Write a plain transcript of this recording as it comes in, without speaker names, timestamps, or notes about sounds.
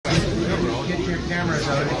cameras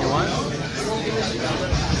out if you want.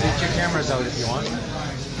 Get your cameras out if you want.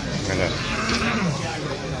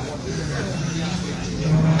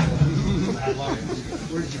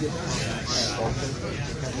 Where did you get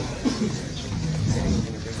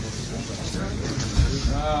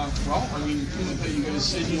well, I mean, you guys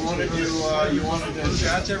said you wanted to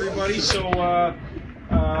chat to everybody, so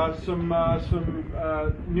some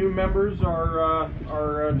new members are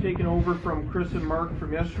taking over from Chris and Mark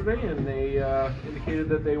from yesterday, and they indicated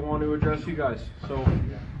that they want to address you guys. So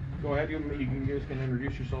go ahead, you guys can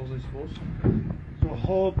introduce yourselves, I suppose. So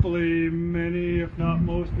hopefully many, if not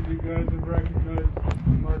most of you guys have recognized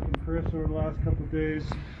Mark and Chris over the last couple of days.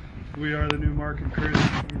 We are the new Mark and Chris.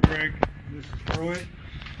 I'm Greg. This is Roy.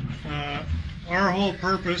 Our whole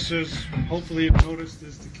purpose, as hopefully you've noticed,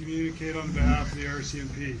 is to communicate on behalf of the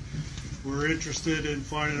RCMP. We're interested in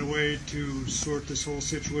finding a way to sort this whole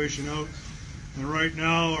situation out. And right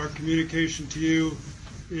now our communication to you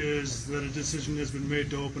is that a decision has been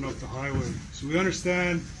made to open up the highway. So we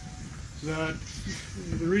understand that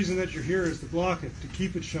the reason that you're here is to block it, to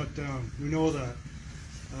keep it shut down. We know that.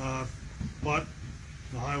 But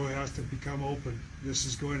the highway has to become open. This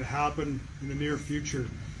is going to happen in the near future.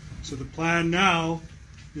 So the plan now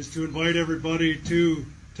is to invite everybody to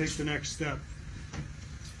take the next step.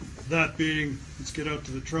 That being, let's get out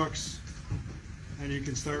to the trucks and you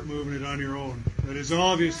can start moving it on your own. That is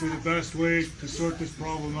obviously the best way to sort this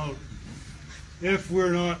problem out. If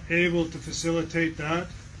we're not able to facilitate that,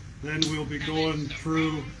 then we'll be going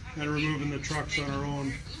through and removing the trucks on our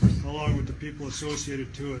own, along with the people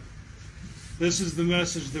associated to it. This is the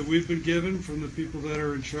message that we've been given from the people that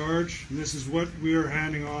are in charge, and this is what we are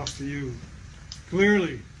handing off to you.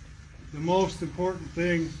 Clearly, the most important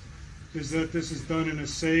thing is that this is done in a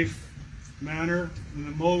safe manner, in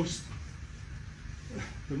the most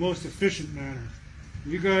efficient manner.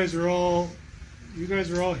 You guys are all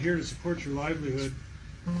here to support your livelihood.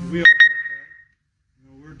 We all get that.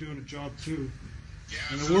 You know, we're doing a job too.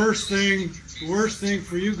 And the worst thing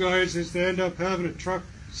for you guys is to end up having a truck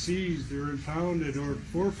seized or impounded or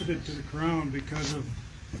forfeited to the Crown because of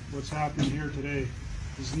what's happening here today.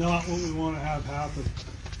 It's not what we want to have happen.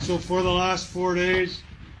 So for the last 4 days,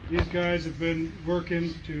 these guys have been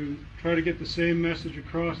working to try to get the same message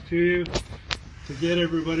across to you, to get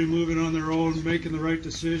everybody moving on their own, making the right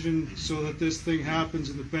decision so that this thing happens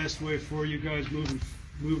in the best way for you guys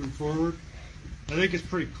moving forward. I think it's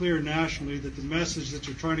pretty clear nationally that the message that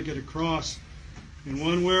you're trying to get across in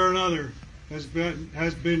one way or another has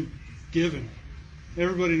been given.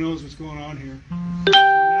 Everybody knows what's going on here. So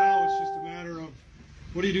now it's just a matter of,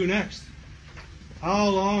 what do you do next? How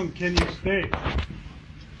long can you stay?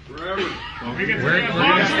 Forever. We're going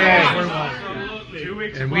to stay. 2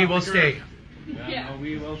 weeks. And we will stay. Yeah.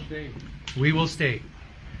 We will stay. We will stay.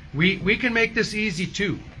 We can make this easy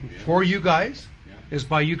too for you guys, is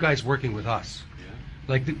by you guys working with us.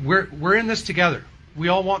 Like we're in this together. We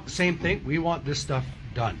all want the same thing. We want this stuff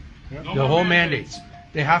done. The whole mandates,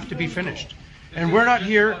 they have to be finished. And we're not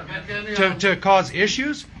here to cause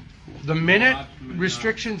issues. The minute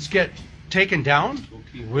restrictions get taken down,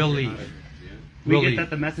 we'll leave. We get that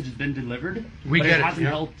the message has been delivered, but it hasn't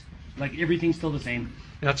helped. Like, everything's still the same.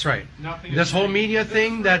 That's right. This whole media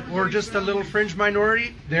thing that we're just a little fringe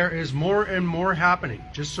minority, there is more and more happening,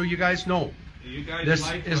 just so you guys know. This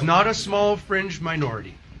is not a small fringe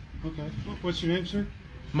minority. Okay. What's your name, sir?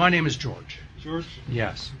 My name is George. George?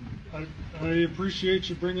 Yes. I appreciate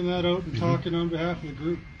you bringing that out and talking on behalf of the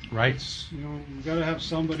group. Right. You know, we've got to have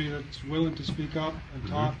somebody that's willing to speak up and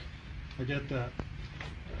talk. I get that.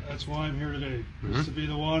 That's why I'm here today, is to be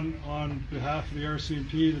the one on behalf of the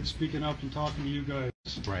RCMP that's speaking up and talking to you guys.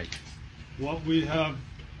 Right. What we have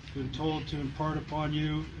been told to impart upon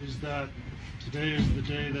you is that today is the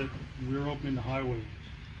day that we're opening the highway.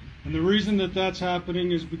 And the reason that that's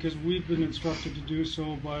happening is because we've been instructed to do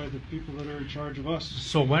so by the people that are in charge of us.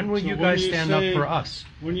 So when will you guys stand up for us?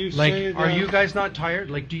 When you like, say are that, you guys not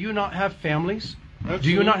tired? Like, do you not have families? Absolutely.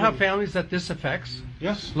 Do you not have families that this affects?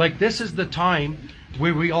 Yes. Like, this is the time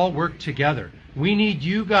where we all work together. We need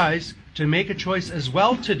you guys to make a choice as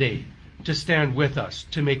well today to stand with us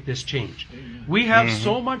to make this change. We have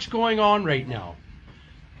so much going on right now.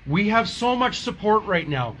 We have so much support right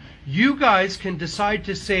now. You guys can decide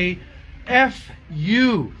to say F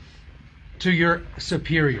you to your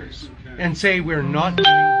superiors and say we're not doing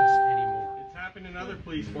this anymore. It's happened in other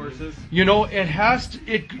police forces. You know, it has to.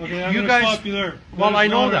 Okay, I'm you gonna guys. stop you there. Well, I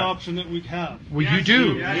know that. that. An option that we have. Well, you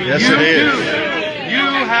do. Yes, you it is. do. You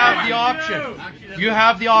have the option. You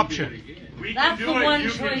have the option. That's the one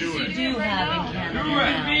choice you do have in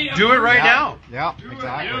Canada. Do it right now. Yeah,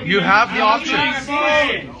 exactly. You have the option. Do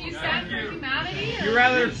you stand for humanity? You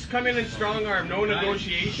rather come in and strong arm, no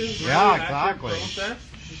negotiations? Yeah, That's your exactly. process?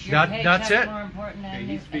 That's it. More important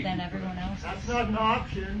than everyone else. That's not an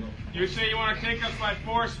option. You say you want to take us by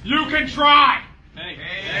force? You can try!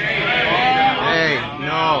 Hey,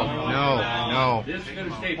 No. This is going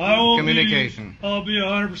to stay Communication. I'll be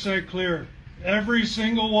 100% clear. Every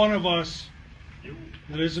single one of us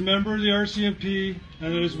that is a member of the RCMP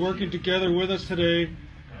and that is working together with us today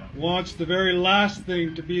wants the very last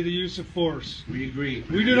thing to be the use of force. We agree.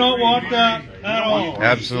 We do not want that at all.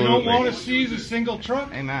 Absolutely. We don't want to seize a single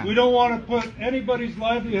truck. Amen. We don't want to put anybody's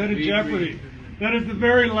livelihood in jeopardy. That is the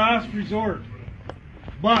very last resort.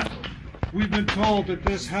 But we've been told that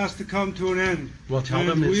this has to come to an end. Well, tell and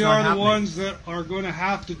them it's we not are the happening. ones that are going to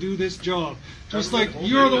have to do this job. Just like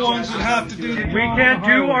you're the ones that have to do the job. We can't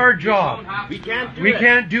do our job. We can't do We it.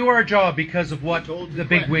 can't do our job because of what the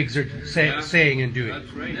big wigs are saying and doing.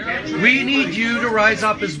 We need you to rise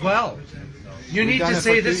up as well. You need to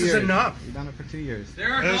say this is enough. We've done it for 2 years.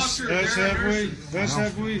 As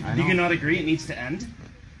have we. Do you not agree it needs to end?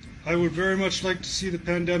 I would very much like to see the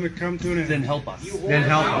pandemic come to an end. Then help us. Then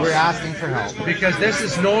help us. We're asking for help. Because this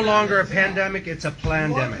is no longer a pandemic, it's a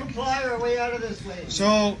plandemic. Comply our way out of this way.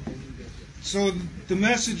 So the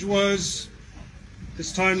message was,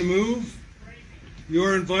 it's time to move.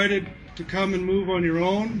 You're invited to come and move on your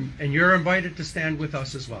own. And you're invited to stand with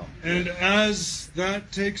us as well. And as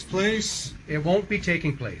that takes place, It won't be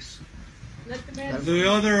taking place. the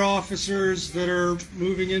other officers that are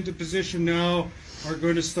moving into position now are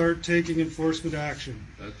going to start taking enforcement action.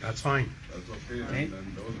 That's fine.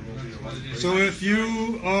 So if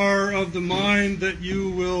you are of the mind that you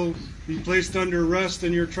will be placed under arrest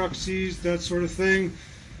and your truck seized, that sort of thing,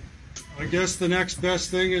 I guess the next best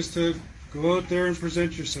thing is to go out there and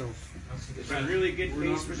present yourself. It's a really good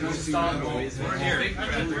case for them to stop. We're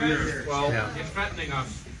here. Well, Yeah. It's threatening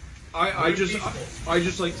us. I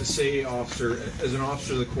just like to say, officer, as an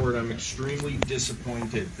officer of the court, I'm extremely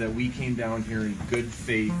disappointed that we came down here in good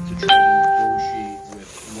faith to try to negotiate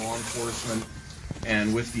with law enforcement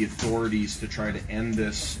and with the authorities to try to end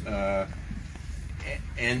this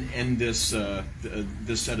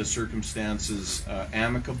this set of circumstances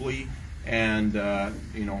amicably and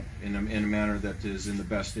in a manner that is in the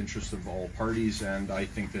best interest of all parties. And I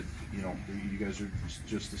think that you guys are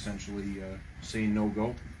just essentially saying no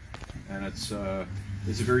go. And it's a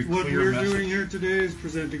very What clear we're message. doing here today is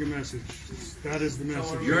presenting a message. That is the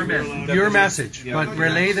message. Your We're message. allowed Your to- message, Yeah. but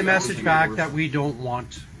relay the message back that we don't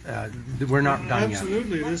want, we're not done yet.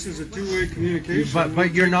 Absolutely, this is a two-way communication.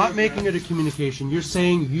 But you're not making it a communication. You're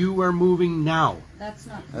saying you are moving now. That's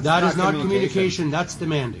not. That is not communication, that's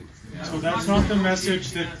demanding. So that's not the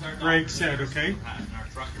message that Greg said, okay?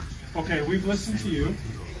 Okay, we've listened to you.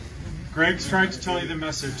 Greg's trying to tell you the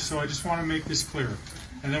message, so I just want to make this clear.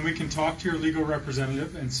 And then we can talk to your legal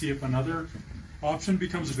representative and see if another option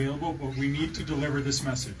becomes available, but we need to deliver this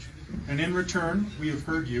message. And in return, we have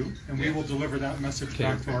heard you, and we will deliver that message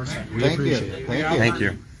back to our side. We Thank you. appreciate it. Thank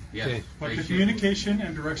you. Okay. But the communication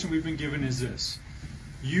and direction we've been given is this.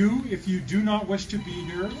 You, if you do not wish to be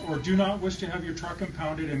here or do not wish to have your truck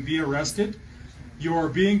impounded and be arrested, you are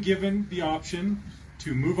being given the option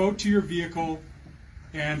to move out to your vehicle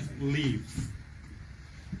and leave.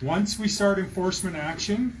 Once we start enforcement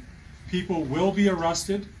action, people will be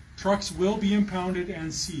arrested, trucks will be impounded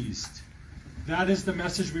and seized. That is the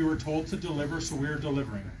message we were told to deliver, so we are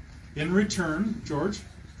delivering it. In return, George,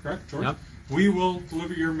 correct, George? Yep. We will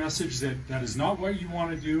deliver your message that that is not what you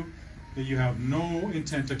want to do, that you have no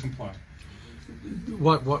intent to comply.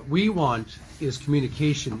 What we want is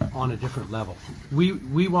communication on a different level.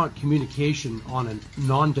 We want communication on a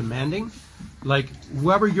non-demanding, like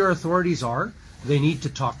whoever your authorities are, they need to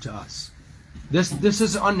talk to us. This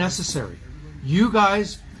is unnecessary. You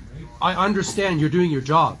guys, I understand you're doing your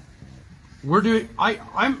job.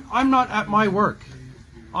 I'm not at my work.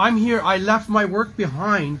 I'm here. I left my work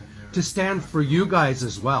behind to stand for you guys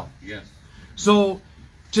as well. Yes. So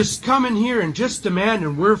just come in here and just demand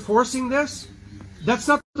and we're forcing this, that's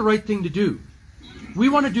not the right thing to do. We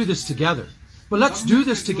want to do this together. But let's do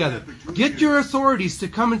this together. Get your authorities to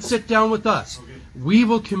come and sit down with us. We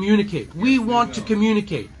will communicate. We want to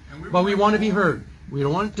communicate. But we want to be heard. We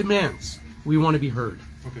don't want demands. We want to be heard.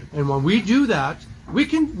 Okay. And when we do that, we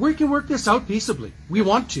can work this out peaceably. We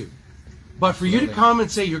want to. But for you to come and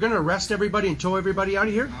say you're going to arrest everybody and tow everybody out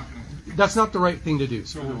of here, that's not the right thing to do.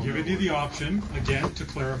 So we're giving you the option, again, to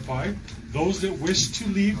clarify, those that wish to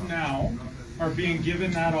leave now are being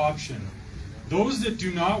given that option. Those that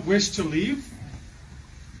do not wish to leave,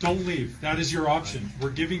 don't leave. That is your option. We're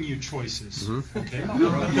giving you choices. Okay?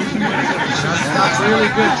 That's really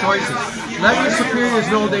good choices. Let your superiors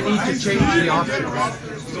know they need to change the option.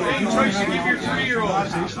 Give your 3-year-old.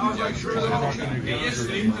 Can you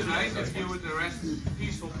sleep tonight if you would arrest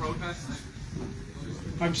peaceful protesters?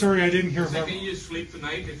 I'm sorry, I didn't hear Can about. you sleep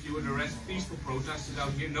tonight if you would arrest peaceful protesters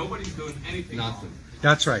out here? Nobody's doing anything wrong.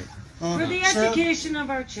 That's right. For the education of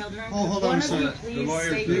our children, hold one on, of sir. you please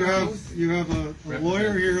state You your have a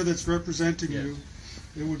lawyer here that's representing you.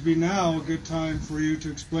 It would be now a good time for you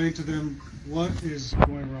to explain to them what is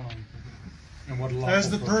going wrong. And what As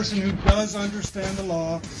the person who does understand the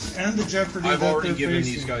law and the jeopardy I've that already they're given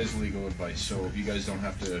facing. these guys legal advice, so you guys don't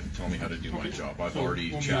have to tell me how to do my job. I've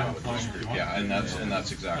already chatted with this group. Yeah, and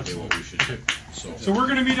that's exactly what we should do. So we're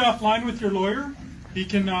going to meet offline with your lawyer. He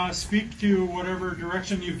can speak to whatever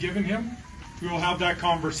direction you've given him. We will have that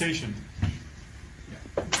conversation.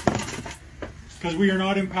 Because we are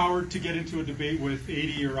not empowered to get into a debate with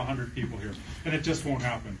 80 or 100 people here. And it just won't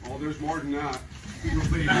happen. Oh, there's more than that.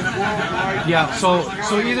 Yeah, so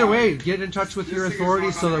either way, get in touch with your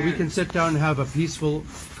authorities so that we can sit down and have a peaceful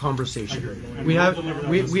conversation. We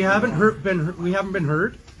haven't been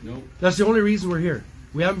heard. Nope. That's the only reason we're here.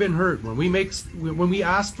 We haven't been heard. When we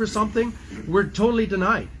ask for something, we're totally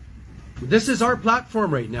denied. This is our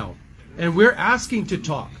platform right now, and we're asking to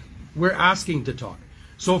talk. We're asking to talk.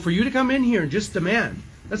 So for you to come in here and just demand,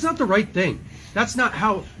 that's not the right thing. That's not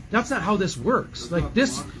how this works. Like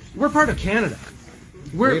this, we're part of Canada.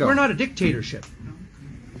 We're not a dictatorship.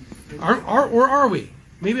 Or are we?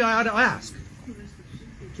 Maybe I ought to ask.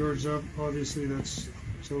 George, obviously that's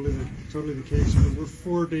totally the case, but we're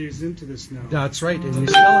 4 days into this now. That's right, and we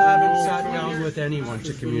still haven't sat down with anyone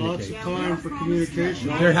to There's been lots of communicate. time for communication.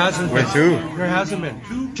 There hasn't been. With who? There hasn't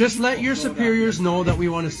been. Just let your superiors know that we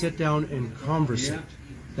want to sit down and conversate.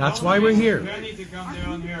 That's why we're here. Need to come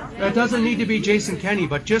down here. It doesn't need to be Jason Kenney,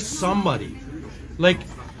 but just somebody. Like,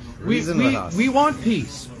 we want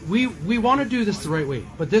peace. We want to do this the right way,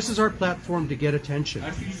 but this is our platform to get attention.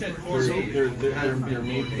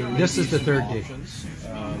 This is the third day.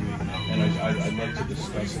 And I'd like to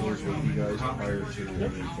discuss those with you guys prior to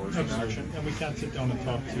any enforcement action. And we can't sit down and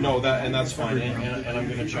talk to you. No, that's fine, and I'm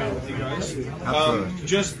going to chat with you guys.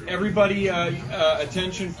 Just everybody,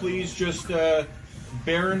 attention, please. Just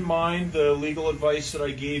bear in mind the legal advice that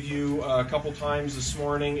I gave you a couple times this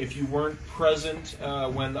morning. If you weren't present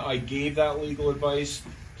when I gave that legal advice,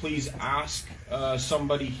 please ask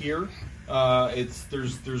somebody here.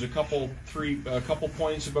 There's a couple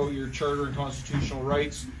points about your charter and constitutional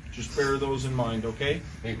rights. Just bear those in mind, okay?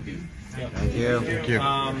 Thank you. Yeah. Thank you.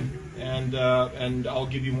 And I'll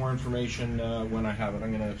give you more information when I have it.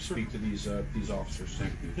 I'm going to speak to these officers.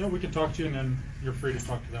 Thank you. Yeah, we can talk to you, and then you're free to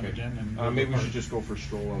talk to them again. And Maybe we should just go for a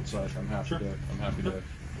stroll outside. I'm happy to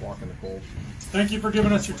walk in the cold. Thank you for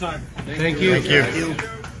giving us your time. Thank you. Thank you.